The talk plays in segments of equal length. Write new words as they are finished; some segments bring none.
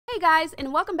Hey guys,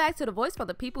 and welcome back to The Voice for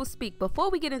the People Speak. Before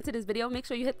we get into this video, make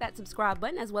sure you hit that subscribe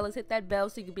button as well as hit that bell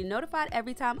so you can be notified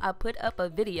every time I put up a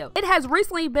video. It has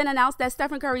recently been announced that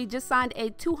Steph Curry just signed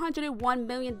a $201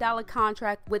 million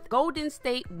contract with Golden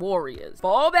State Warriors.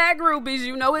 Fallback groupies,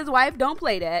 you know his wife don't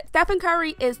play that. Steph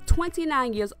Curry is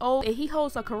 29 years old and he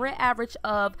holds a career average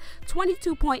of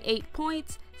 22.8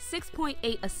 points,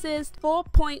 6.8 assists,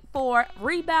 4.4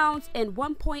 rebounds, and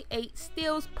 1.8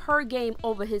 steals per game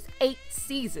over his 8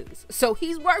 seasons. So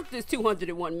he's worth this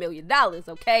 $201 million,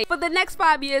 okay? For the next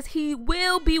 5 years, he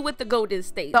will be with the Golden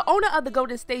State. The owner of the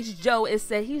Golden State, Joe, has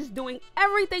said he's doing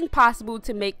everything possible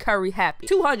to make Curry happy.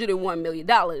 $201 million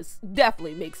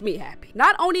definitely makes me happy.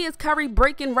 Not only is Curry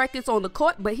breaking records on the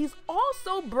court, but he's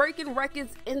also breaking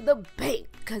records in the bank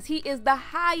because he is the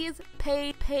highest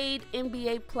paid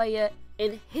NBA player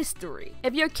in history.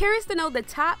 If you're curious to know the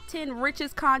top 10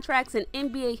 richest contracts in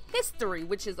NBA history,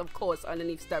 which is of course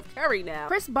underneath Steph Curry now,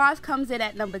 Chris Bosh comes in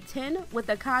at number 10 with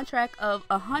a contract of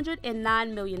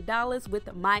 $109 million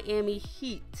with Miami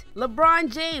Heat.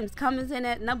 LeBron James comes in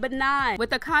at number 9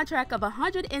 with a contract of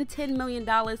 $110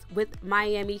 million with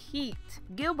Miami Heat.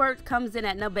 Gilbert comes in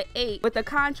at number 8 with a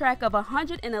contract of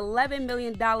 $111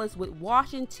 million with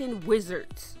Washington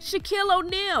Wizards. Shaquille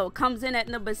O'Neal comes in at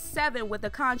number 7 with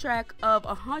a contract of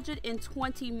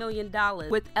 $120 million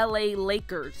with LA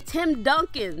Lakers. Tim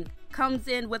Duncan comes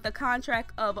in with a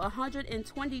contract of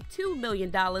 $122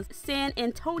 million, San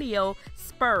Antonio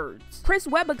Spurs. Chris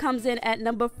Webber comes in at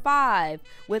number 5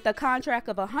 with a contract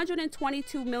of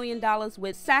 $122 million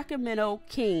with Sacramento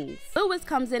Kings. Lewis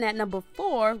comes in at number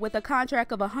 4 with a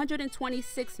contract of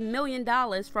 $126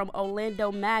 million from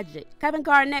Orlando Magic. Kevin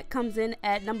Garnett comes in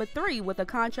at number 3 with a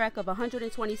contract of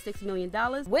 $126 million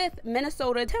with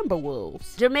Minnesota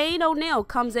Timberwolves. Jermaine O'Neal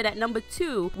comes in at number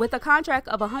 2 with a contract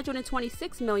of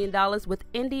 $126 million with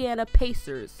Indiana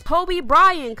Pacers. Kobe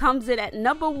Bryant comes in at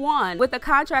number 1 with a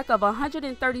contract of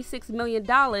 $136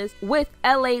 million with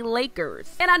LA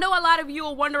Lakers. And I know a lot of you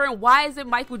are wondering, why isn't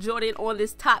Michael Jordan on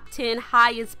this top 10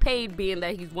 highest paid, being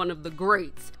that he's one of the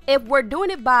greats? If we're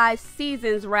doing it by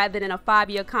seasons rather than a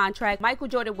 5-year contract, Michael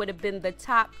Jordan would have been the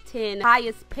top 10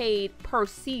 highest paid per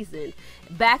season.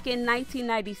 Back in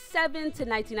 1997 to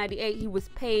 1998, he was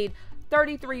paid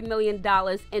 $33 million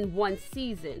in one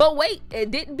season. But wait,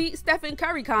 it didn't beat Stephen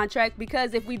Curry contract,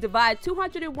 because if we divide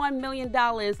 $201 million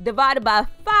divided by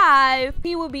 5,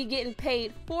 he will be getting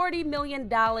paid $40 million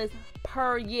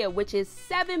per year, which is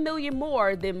 $7 million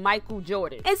more than Michael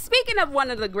Jordan. And speaking of one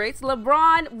of the greats,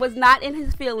 LeBron was not in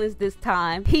his feelings this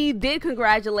time. He did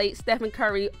congratulate Stephen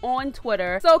Curry on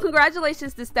Twitter. So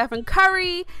congratulations to Stephen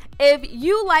Curry. If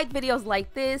you like videos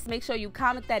like this, make sure you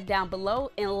comment that down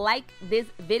below and like this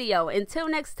video. Until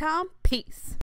next time, peace.